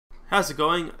How's it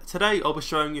going? Today I'll be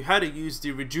showing you how to use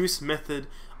the reduce method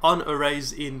on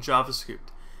arrays in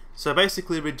JavaScript. So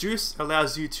basically, reduce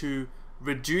allows you to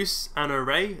reduce an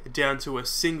array down to a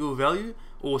single value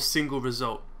or single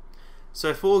result.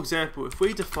 So for example, if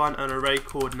we define an array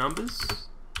called numbers,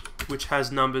 which has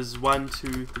numbers 1,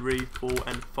 2, 3, 4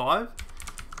 and 5,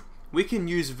 we can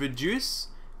use reduce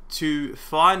to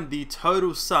find the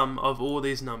total sum of all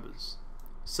these numbers.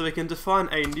 So we can define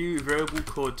a new variable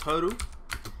called total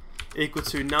equal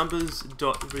to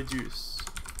numbers.reduce.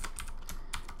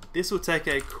 This will take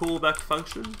a callback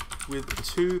function with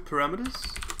two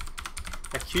parameters,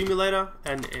 accumulator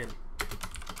and n.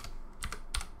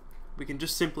 We can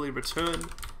just simply return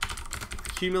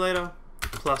accumulator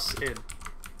plus n.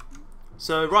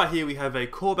 So right here we have a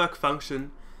callback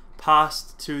function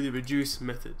passed to the reduce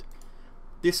method.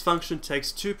 This function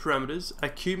takes two parameters,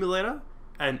 accumulator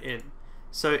and n.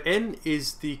 So n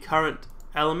is the current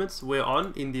elements we're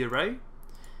on in the array,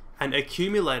 and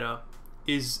accumulator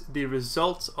is the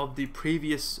result of the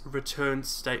previous return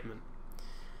statement.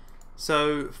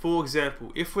 So for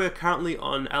example, if we're currently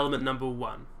on element number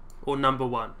 1 or number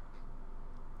 1,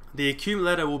 the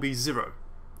accumulator will be 0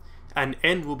 and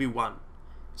n will be 1.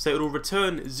 So it will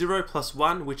return 0 plus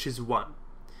 1, which is 1.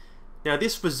 Now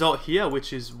this result here,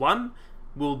 which is 1,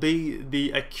 will be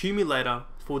the accumulator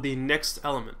for the next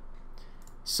element.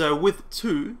 So with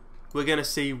 2, we're going to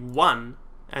see 1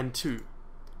 and 2.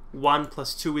 1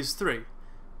 plus 2 is 3.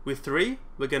 With 3,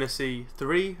 we're going to see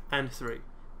 3 and 3.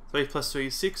 3 plus 3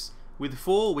 is 6. With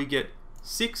 4, we get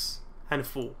 6 and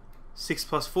 4. 6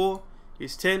 plus 4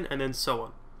 is 10, and then so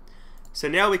on. So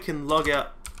now we can log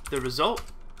out the result,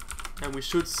 and we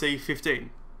should see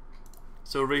 15.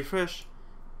 So refresh,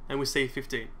 and we see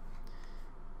 15.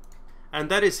 And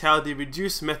that is how the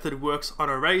reduce method works on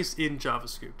arrays in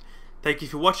JavaScript. Thank you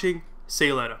for watching. See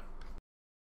you later.